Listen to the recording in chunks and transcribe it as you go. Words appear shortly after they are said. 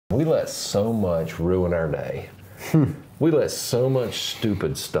We let so much ruin our day. We let so much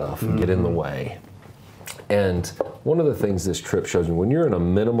stupid stuff get in the way. And one of the things this trip shows me, when you're in a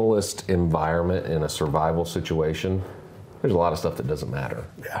minimalist environment, in a survival situation, there's a lot of stuff that doesn't matter.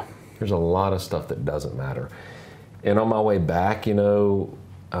 Yeah. There's a lot of stuff that doesn't matter. And on my way back, you know,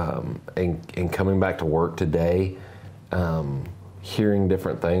 and coming back to work today, hearing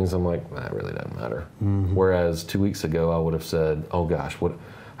different things, I'm like, that really doesn't matter. Whereas 2 weeks ago, I would have said, oh gosh,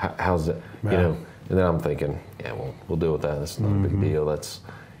 how's it, you know? And then I'm thinking, yeah, we'll deal with that. That's not a big deal. That's,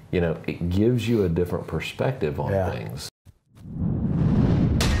 you know, it gives you a different perspective on things.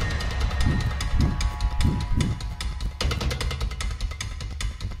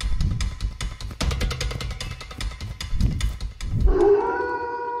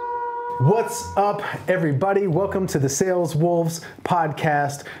 What's up, everybody? Welcome to the Sales Wolves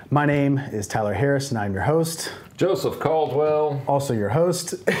podcast. My name is Tyler Harris, and I'm your host. Joseph Caldwell. Also your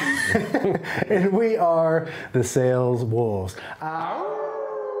host. And we are the Sales Wolves.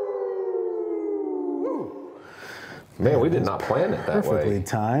 Man, we did not plan it that way. Perfectly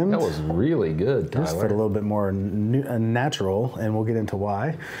timed. That was really good, Tyler. Just felt a little bit more natural, and we'll get into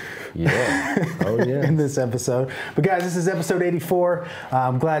why. Yeah. Oh, yeah. In this episode. But guys, this is episode 84.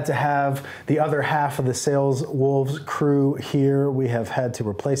 I'm glad to have the other half of the Sales Wolves crew here. We have had to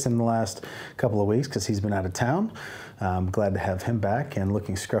replace him the last couple of weeks because he's been out of town. I'm glad to have him back and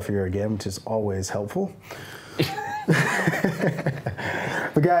looking scruffier again, which is always helpful.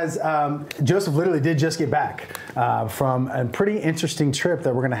 But guys, Joseph literally did just get back from a pretty interesting trip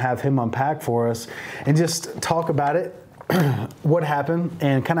that we're going to have him unpack for us and just talk about it, what happened,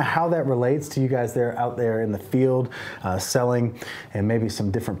 and kind of how that relates to you guys out there in the field selling, and maybe some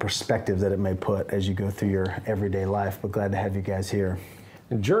different perspective that it may put as you go through your everyday life. But glad to have you guys here.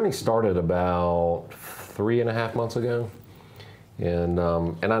 The journey started about 3.5 months ago, and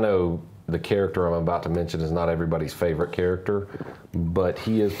I know the character I'm about to mention is not everybody's favorite character, but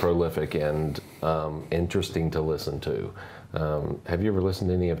he is prolific and interesting to listen to. Have you ever listened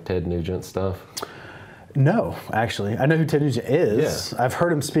to any of Ted Nugent's stuff? No, actually. I know who Ted Nugent is. Yeah. I've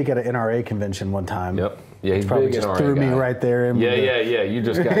heard him speak at an NRA convention one time. Yep. Yeah, he's probably big just NRA threw guy. me right there. Yeah. You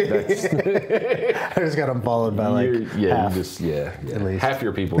just got that. I just got him followed by like half. At least half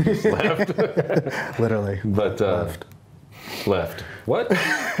your people just left. Literally. But left. What?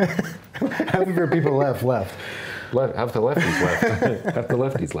 Half of your people left. Half the lefties left. Half the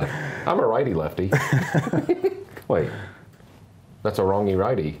lefties left. I'm a righty lefty. Wait, that's a wrongy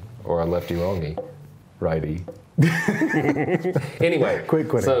righty or a lefty wrongy righty. Anyway, quit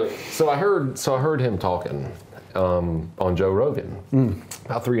quitting. So I heard him talking on Joe Rogan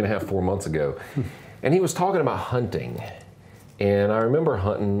about 3.5, 4 months ago, and he was talking about hunting. And I remember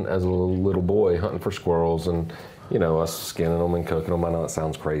hunting as a little boy, hunting for squirrels, and you know, us skinning them and cooking them. I know it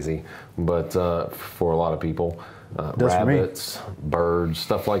sounds crazy, but for a lot of people, rabbits, birds,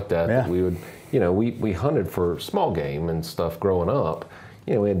 stuff like that. Yeah. That we would, you know, we hunted for small game and stuff growing up.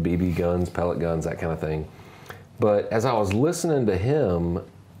 You know, we had BB guns, pellet guns, that kind of thing. But as I was listening to him,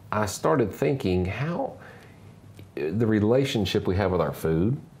 I started thinking how the relationship we have with our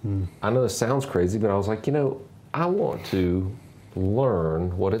food. I know this sounds crazy, but I was like, you know, I want to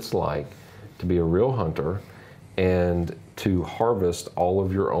learn what it's like to be a real hunter and to harvest all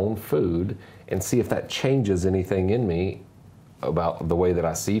of your own food and see if that changes anything in me about the way that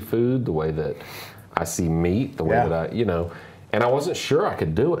I see food, the way that I see meat, the way that I, you know, and I wasn't sure I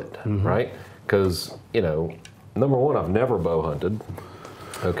could do it, right? Because, you know, number one, I've never bow hunted,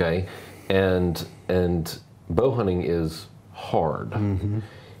 okay? And bow hunting is hard.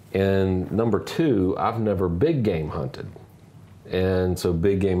 And number two, I've never big game hunted. And so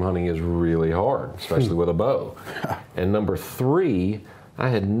big game hunting is really hard, especially with a bow. And number three, I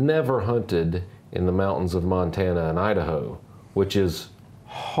had never hunted in the mountains of Montana and Idaho, which is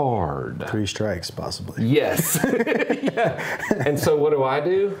hard. 3 strikes, possibly. Yes. Yeah. And so what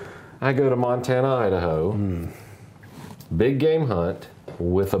do? I go to Montana, Idaho, big game hunt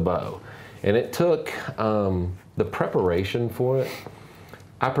with a bow. And it took the preparation for it.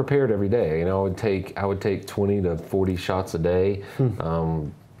 I prepared every day. You know, I would take 20 to 40 shots a day.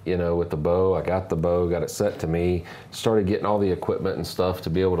 You know, with the bow, I got the bow, got it set to me, started getting all the equipment and stuff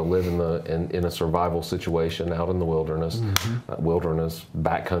to be able to live in a survival situation out in the wilderness,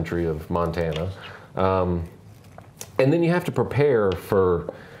 backcountry of Montana. And then you have to prepare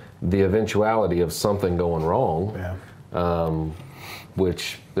for the eventuality of something going wrong.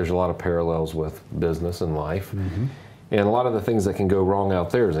 Which there's a lot of parallels with business and life. And a lot of the things that can go wrong out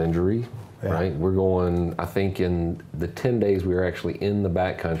there is injury, right? We're going, I think in the 10 days we were actually in the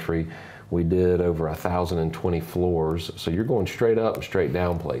backcountry, We did over 1,020 floors. So you're going straight up and straight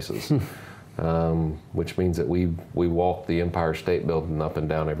down places, which means that we walked the Empire State Building up and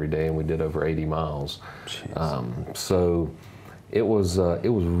down every day, and we did over 80 miles. So it was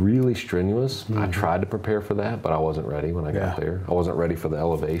really strenuous. I tried to prepare for that, but I wasn't ready when I got there. I wasn't ready for the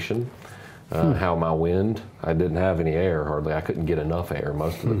elevation. How my wind, I didn't have any air hardly. I couldn't get enough air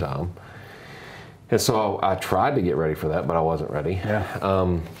most of the time. And so I tried to get ready for that, but I wasn't ready.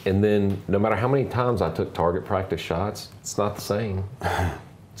 And then no matter how many times I took target practice shots, it's not the same.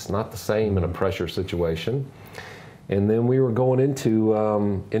 It's not the same in a pressure situation. And then we were going into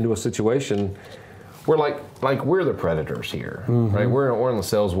a situation where like we're the predators here, right? We're on the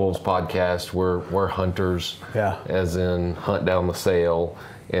Sales Wolves podcast. We're hunters, as in hunt down the sale,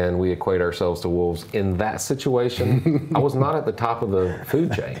 and we equate ourselves to wolves. In that situation, I was not at the top of the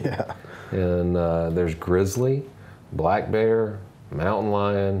food chain. And there's grizzly, black bear, mountain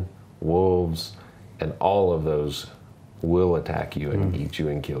lion, wolves, and all of those will attack you and eat you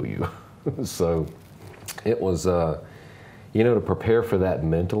and kill you. So it was, to prepare for that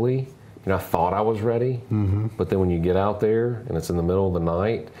mentally, I thought I was ready, but then when you get out there and it's in the middle of the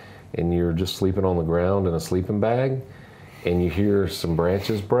night and you're just sleeping on the ground in a sleeping bag and you hear some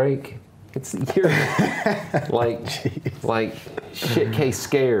branches break, you're like shit case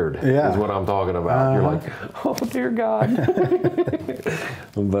scared is what I'm talking about. You're like, oh dear God.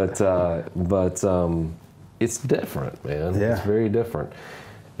 but it's different, man. It's very different.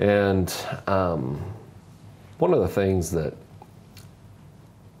 And one of the things that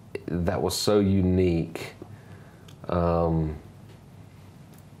was so unique,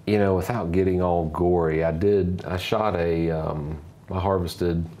 without getting all gory, I shot I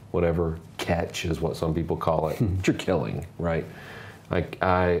harvested whatever catch is what some people call it. You're killing, right? Like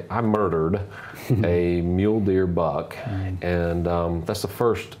I murdered a mule deer buck, and that's the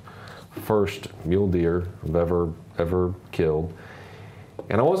first mule deer I've ever killed.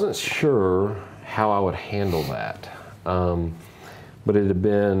 And I wasn't sure how I would handle that. But it had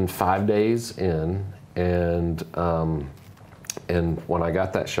been 5 days in, and when I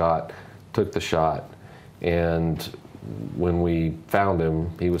got that shot, took the shot, and when we found him,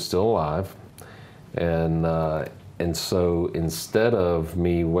 he was still alive. And so instead of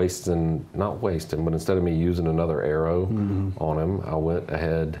me instead of me using another arrow on him, I went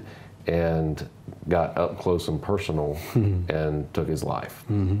ahead and got up close and personal and took his life.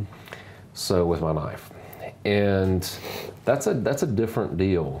 So with my knife. And that's a different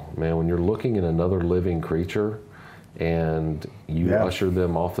deal, man, when you're looking at another living creature and you usher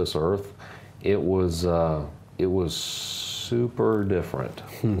them off this earth. It was super different.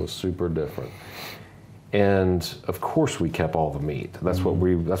 It was super different. And of course we kept all the meat. That's what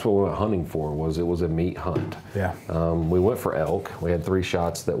we went hunting for. It was a meat hunt. We went for elk. We had 3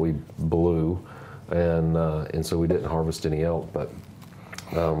 shots that we blew, and so we didn't harvest any elk, but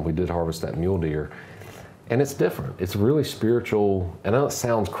we did harvest that mule deer. And it's different. It's really spiritual. And I know it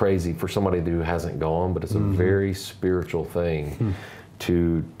sounds crazy for somebody who hasn't gone, but it's a very spiritual thing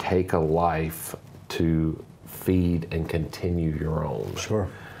to take a life to feed and continue your own. Sure.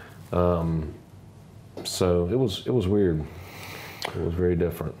 So it was weird. It was very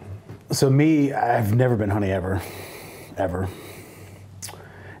different. So me, I've never been hunting ever.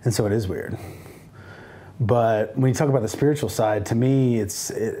 And so it is weird. But when you talk about the spiritual side, to me,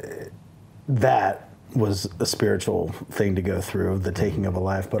 that was a spiritual thing to go through, the taking of a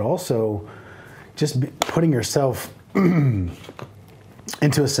life, but also just putting yourself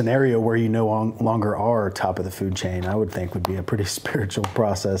into a scenario where you no longer are top of the food chain, I would think would be a pretty spiritual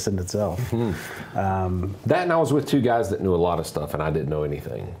process in itself. That, and I was with 2 guys that knew a lot of stuff and I didn't know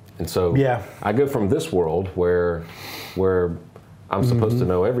anything. And so I go from this world where I'm supposed to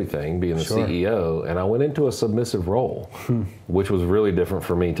know everything, being the CEO, and I went into a submissive role, which was really different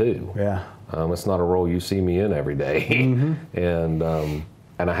for me too. It's not a role you see me in every day. And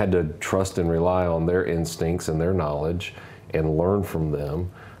I had to trust and rely on their instincts and their knowledge and learn from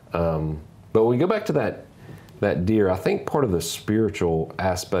them. But when we go back to that deer, I think part of the spiritual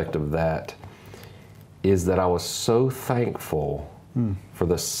aspect of that is that I was so thankful for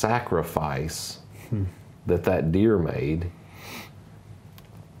the sacrifice that deer made.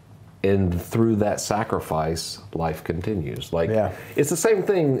 And through that sacrifice, life continues. It's the same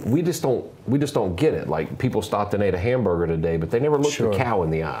thing. We just don't get it. Like, people stopped and ate a hamburger today, but they never looked the cow in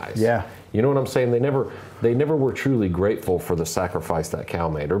the eyes. You know what I'm saying? They never were truly grateful for the sacrifice that cow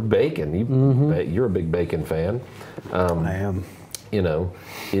made. Or bacon. You're a big bacon fan. I am.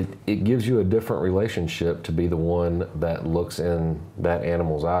 It gives you a different relationship to be the one that looks in that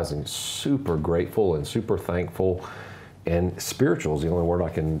animal's eyes and super grateful and super thankful. And spiritual is the only word I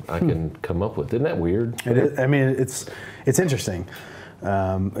can come up with. Isn't that weird? It is, I mean, it's interesting.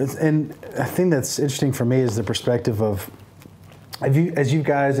 And I think that's interesting for me is the perspective of, if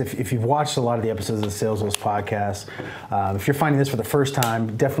you've watched a lot of the episodes of the Sales Wolves podcast, if you're finding this for the first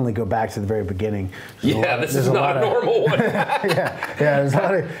time, definitely go back to the very beginning. This is not a normal one. There's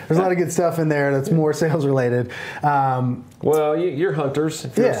a lot of good stuff in there that's more sales related. Well, you're hunters.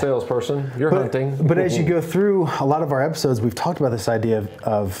 If you're a salesperson, you're hunting. But as you go through a lot of our episodes, we've talked about this idea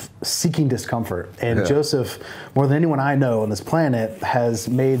of seeking discomfort. And Joseph, more than anyone I know on this planet, has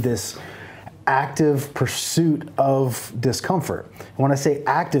made this active pursuit of discomfort. And when I say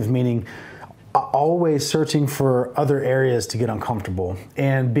active, meaning always searching for other areas to get uncomfortable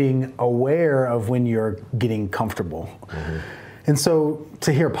and being aware of when you're getting comfortable. Mm-hmm. And so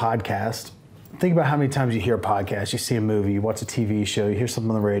to hear a podcast, think about how many times you hear a podcast, you see a movie, you watch a TV show, you hear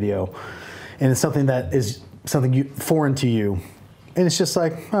something on the radio, and it's something that is something foreign to you. And it's just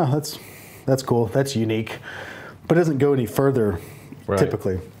like, oh, that's cool, that's unique, but it doesn't go any further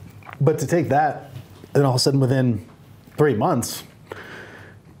typically. But to take that, and all of a sudden within 3 months,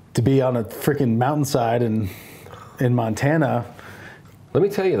 to be on a freaking mountainside in Montana. Let me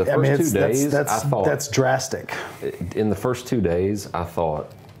tell you, the first 2 days, I thought that's drastic. In the first 2 days, I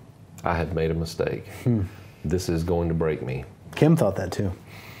thought I had made a mistake. This is going to break me. Kim thought that too.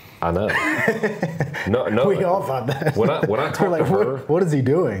 I know. No, we all thought that. When I talked to her, what is he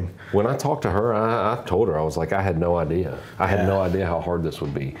doing? When I talked to her, I told her, I was like, I had no idea. I had no idea how hard this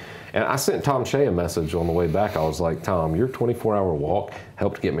would be. And I sent Tom Shea a message on the way back. I was like, Tom, your 24-hour walk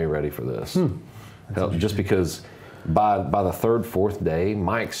helped get me ready for this. Just because by the third, fourth day,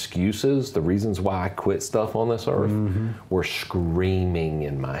 my excuses, the reasons why I quit stuff on this earth, were screaming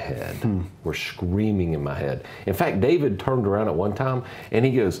in my head. Were screaming in my head. In fact, David turned around at one time and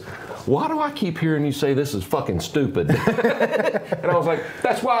he goes, why do I keep hearing you say this is fucking stupid? And I was like,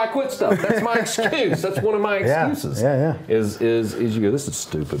 that's why I quit stuff. That's my excuse. That's one of my excuses. Is you go, this is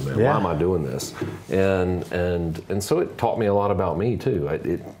stupid, man. Why am I doing this? And so it taught me a lot about me too.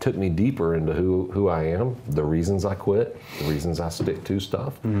 It took me deeper into who I am, the reasons I quit, the reasons I stick to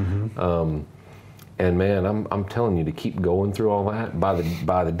stuff. And man, I'm telling you, to keep going through all that,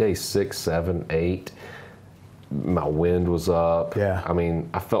 by the day 6, 7, 8, my wind was up. I mean,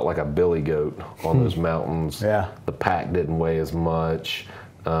 I felt like a billy goat on those mountains. The pack didn't weigh as much.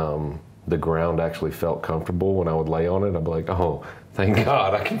 The ground actually felt comfortable when I would lay on it. I'd be like, oh, thank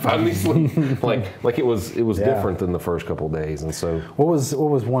God, I can finally sleep. like it was different than the first couple of days. And so, what was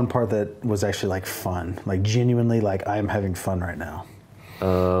one part that was actually like fun, like genuinely, like I'm having fun right now?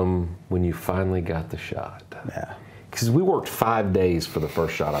 When you finally got the shot. Because we worked 5 days for the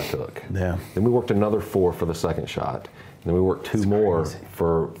first shot I took. Then we worked another 4 for the second shot. And then we worked 2 more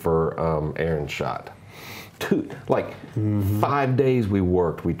for Aaron's shot. 5 days we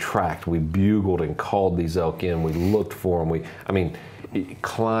worked, we tracked, we bugled and called these elk in, we looked for them.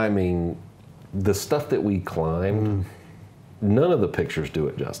 Climbing, the stuff that we climbed, none of the pictures do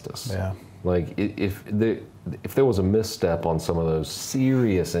it justice. Like if there was a misstep on some of those,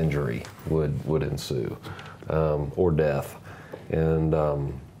 serious injury would ensue, or death, and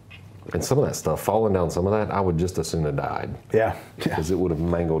some of that stuff, falling down some of that, I would just as soon have died. Because it would have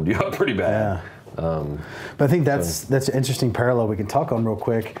mangled you up pretty bad. But I think that's an interesting parallel we can talk on real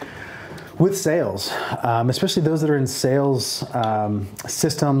quick with sales, especially those that are in sales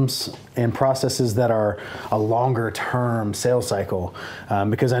systems and processes that are a longer term sales cycle.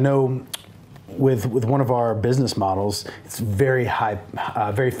 Because I know with one of our business models, it's very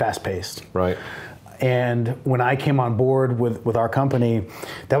very fast paced. And when I came on board with our company,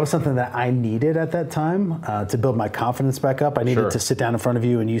 that was something that I needed at that time to build my confidence back up. I needed to sit down in front of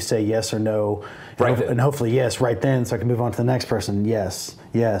you and you say yes or no, and hopefully yes right then, so I can move on to the next person. Yes,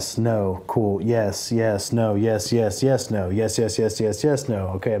 yes, no, cool. Yes, yes, no, yes, yes, yes, no, yes, yes, yes, yes, yes, no.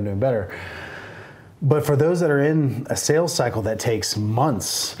 Okay, I'm doing better. But for those that are in a sales cycle that takes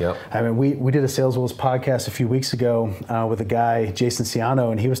months, I mean, we did a Sales Wolves podcast a few weeks ago with a guy, Jason Ciano,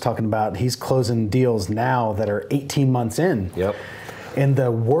 and he was talking about he's closing deals now that are 18 months in. And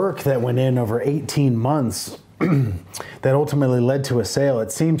the work that went in over 18 months that ultimately led to a sale,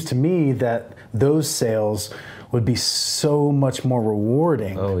 it seems to me that those sales would be so much more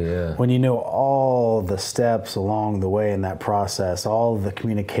rewarding when you know all the steps along the way in that process, all of the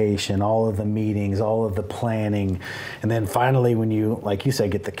communication, all of the meetings, all of the planning, and then finally when you, like you said,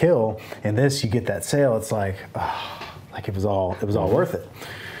 get the kill, and you get that sale, it's like, like it was all worth it.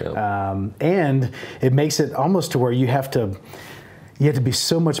 And it makes it almost to where you have to be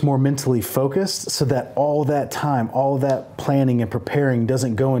so much more mentally focused so that all that time, all that planning and preparing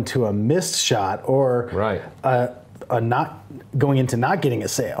doesn't go into a missed shot or a not going into not getting a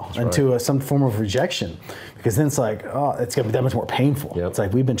sale, into some form of rejection, because then it's like, oh, it's going to be that much more painful. It's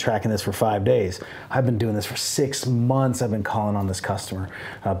like, we've been tracking this for 5 days. I've been doing this for 6 months. I've been calling on this customer,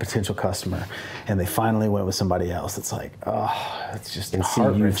 potential customer, and they finally went with somebody else. It's like, oh, it's just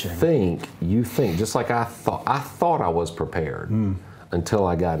heart-wrenching. You think just like I thought I was prepared until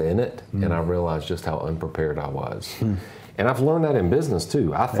I got in it, and I realized just how unprepared I was. And I've learned that in business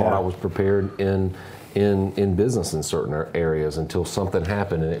too. I thought I was prepared in business in certain areas until something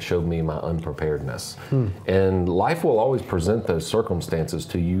happened and it showed me my unpreparedness. And life will always present those circumstances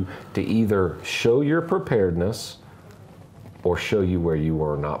to you to either show your preparedness or show you where you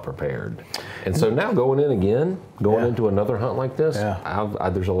were not prepared. And so now going into another hunt like this,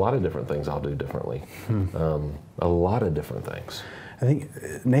 there's a lot of different things I'll do differently. A lot of different things. I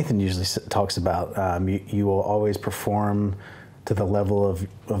think Nathan usually talks about you will always perform to the level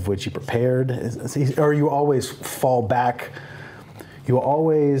of which you prepared, or you always fall back. You will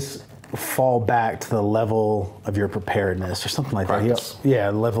always fall back to the level of your preparedness, or something like that.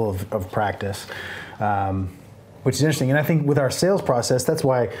 Yeah, the level of practice, which is interesting. And I think with our sales process, that's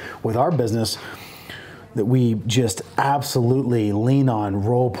why with our business, that we just absolutely lean on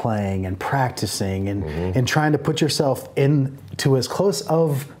role playing and practicing and trying to put yourself into as close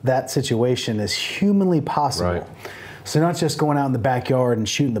of that situation as humanly possible. Right. So not just going out in the backyard and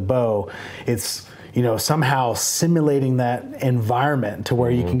shooting the bow, it's, you know, somehow simulating that environment to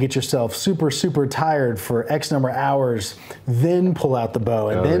where you can get yourself super, super tired for X number of hours, then pull out the bow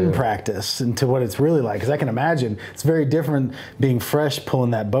and then practice into what it's really like. Because I can imagine it's very different being fresh,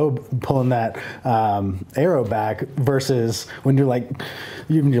 pulling that arrow back versus when you're like,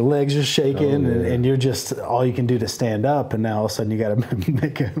 even your legs are shaking and you're just all you can do to stand up, and now all of a sudden you got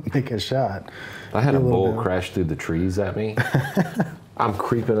to make a shot. I had a bull crash through the trees at me. I'm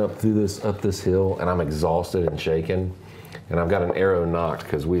creeping up this hill, and I'm exhausted and shaking, and I've got an arrow knocked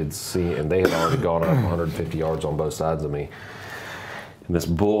because we had seen, and they had already gone up 150 yards on both sides of me. And this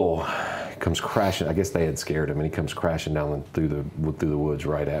bull comes crashing. I guess they had scared him, and he comes crashing down through the woods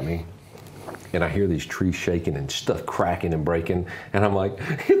right at me. And I hear these trees shaking and stuff cracking and breaking, and I'm like,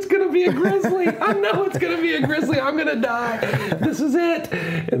 it's gonna be a grizzly. I know it's gonna be a grizzly. I'm gonna die. This is it.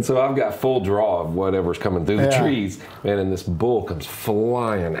 And so I've got full draw of whatever's coming through the trees, man, and this bull comes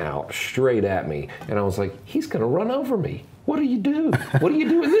flying out straight at me. And I was like, he's gonna run over me. What do you do? What do you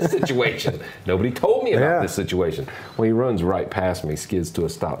do in this situation? Nobody told me about this situation. Well, he runs right past me, skids to a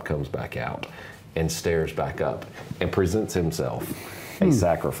stop, comes back out, and stares back up, and presents himself a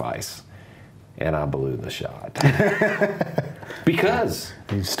sacrifice. And I blew the shot. Because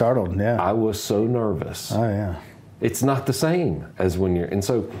you startled, I was so nervous. Oh yeah. It's not the same as when you're, and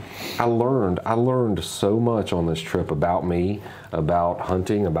so I learned so much on this trip about me, about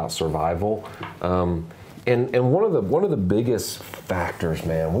hunting, about survival. And one of the biggest factors,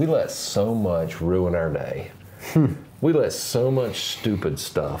 man, we let so much ruin our day. We let so much stupid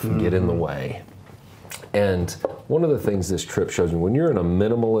stuff get in the way. And one of the things this trip shows me, when you're in a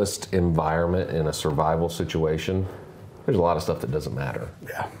minimalist environment, in a survival situation, there's a lot of stuff that doesn't matter.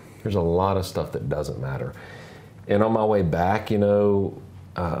 Yeah. There's a lot of stuff that doesn't matter. And on my way back, you know,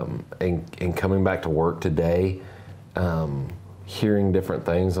 and coming back to work today, hearing different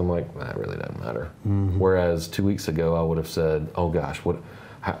things, I'm like, that really doesn't matter. Whereas 2 weeks ago, I would have said, oh gosh,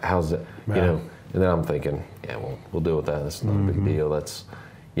 how's it, you know? And then I'm thinking, yeah, we'll deal with that. That's not a big deal. That's,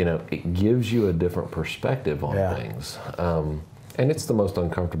 you know, it gives you a different perspective on things. And it's the most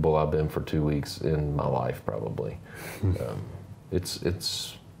uncomfortable I've been for 2 weeks in my life, probably. That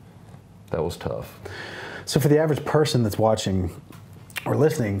was tough. So for the average person that's watching or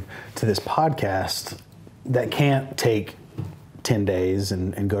listening to this podcast that can't take 10 days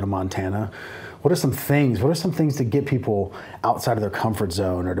and go to Montana, what are some things to get people outside of their comfort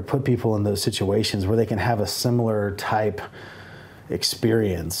zone, or to put people in those situations where they can have a similar type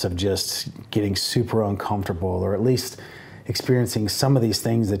experience of just getting super uncomfortable, or at least experiencing some of these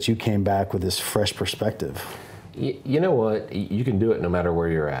things that you came back with this fresh perspective? You know what? You can do it no matter where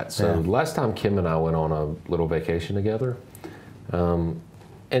you're at. So last time Kim and I went on a little vacation together,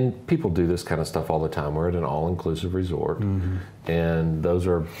 and people do this kind of stuff all the time. We're at an all-inclusive resort, and those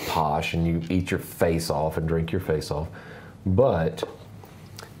are posh, and you eat your face off and drink your face off. But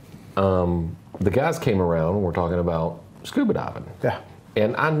the guys came around, and we're talking about scuba diving. Yeah.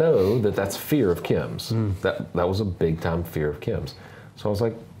 And I know that that's fear of Kim's. That was a big time fear of Kim's. So I was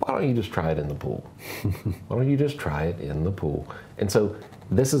like, why don't you just try it in the pool? Why don't you just try it in the pool? And so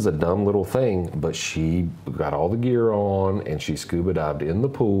this is a dumb little thing, but she got all the gear on and she scuba dived in the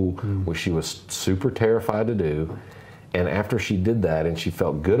pool, which she was super terrified to do. And after she did that and she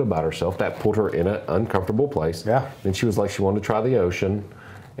felt good about herself, that put her in an uncomfortable place. Yeah. Then she was like, she wanted to try the ocean.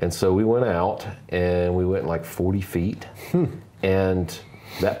 And so we went out and we went like 40 feet. And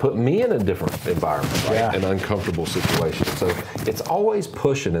that put me in a different environment, right? Yeah. An uncomfortable situation. So it's always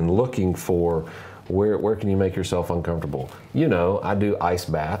pushing and looking for where can you make yourself uncomfortable? You know, I do ice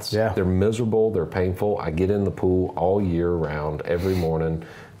baths. Yeah. They're miserable, they're painful. I get in the pool all year round, every morning,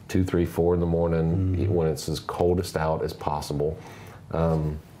 2, 3, 4 in the morning, when it's as coldest out as possible.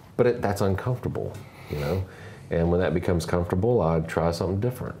 But that's uncomfortable, you know? And when that becomes comfortable, I'd try something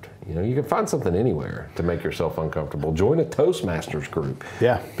different. You know, you can find something anywhere to make yourself uncomfortable. Join a Toastmasters group.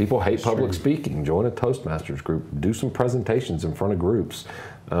 Yeah. People hate public speaking. Join a Toastmasters group. Do some presentations in front of groups.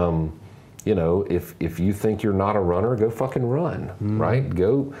 You know, if you think you're not a runner, go fucking run, right?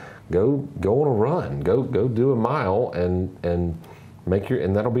 Go on a run. Go do a mile and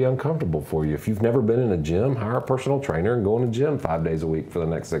that'll be uncomfortable for you. If you've never been in a gym, hire a personal trainer and go in a gym 5 days a week for the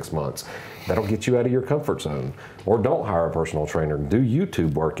next 6 months. That'll get you out of your comfort zone. Or don't hire a personal trainer. Do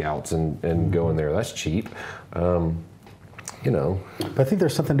YouTube workouts and go in there. That's cheap. You know. But I think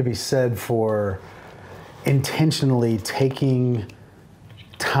there's something to be said for intentionally taking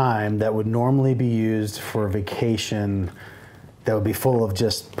time that would normally be used for a vacation that would be full of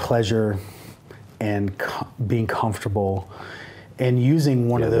just pleasure and being comfortable, and using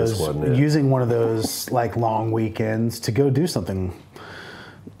one of those like long weekends to go do something,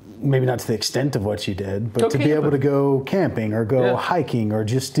 maybe not to the extent of what you did, but to be able to go camping or go hiking or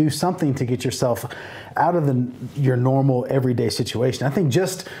just do something to get yourself out of your normal everyday situation. I think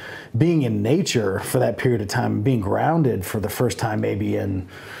just being in nature for that period of time, being grounded for the first time maybe in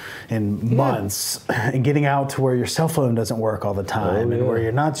months, and getting out to where your cell phone doesn't work all the time, and where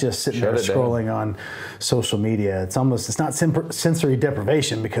you're not just sitting there scrolling on social media. It's not sensory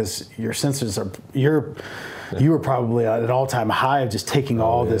deprivation, because your senses are, you were probably at an all-time high of just taking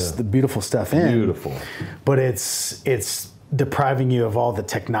the beautiful stuff in. Beautiful. But it's depriving you of all the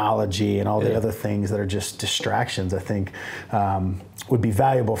technology and all the other things that are just distractions. I think would be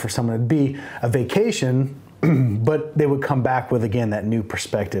valuable for someone. It'd be a vacation, but they would come back with, again, that new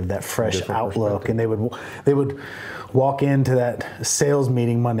perspective, that fresh outlook, and they would walk into that sales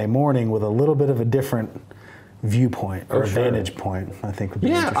meeting Monday morning with a little bit of a different viewpoint or vantage point. I think would be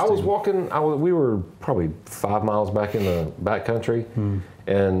interesting. I was walking. We were probably 5 miles back in the back country,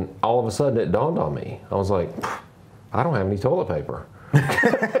 and all of a sudden it dawned on me. I was like, I don't have any toilet paper.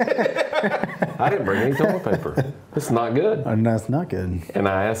 I didn't bring any toilet paper. It's not good. And that's not good. And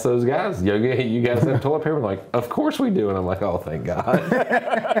I asked those guys, you guys have toilet paper? Like, of course we do. And I'm like, oh, thank God.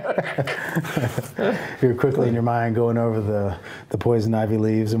 You're quickly in your mind going over the poison ivy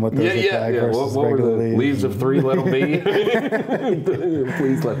leaves and what those look like versus what regular were the leaves of 3 let them be?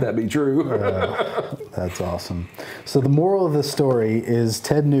 Please let that be true. That's awesome. So the moral of the story is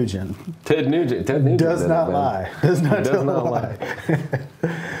Ted Nugent does not lie. Does not lie.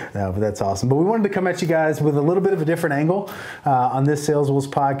 No, but that's awesome. But we wanted to come at you guys with a little bit of a different angle on this Sales Wolves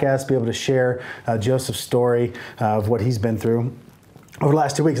podcast, be able to share Joseph's story of what he's been through over the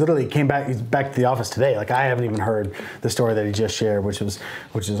last 2 weeks. Literally he's back to the office today. Like, I haven't even heard the story that he just shared, which is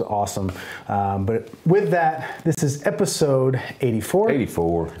awesome. But with that, this is episode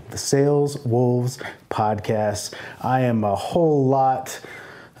 84. The Sales Wolves podcast. I am a whole lot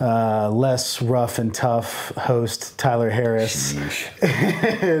less rough and tough host, Tyler Harris.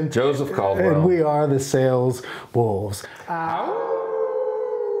 and Joseph Caldwell. And we are the Sales Wolves. Ow.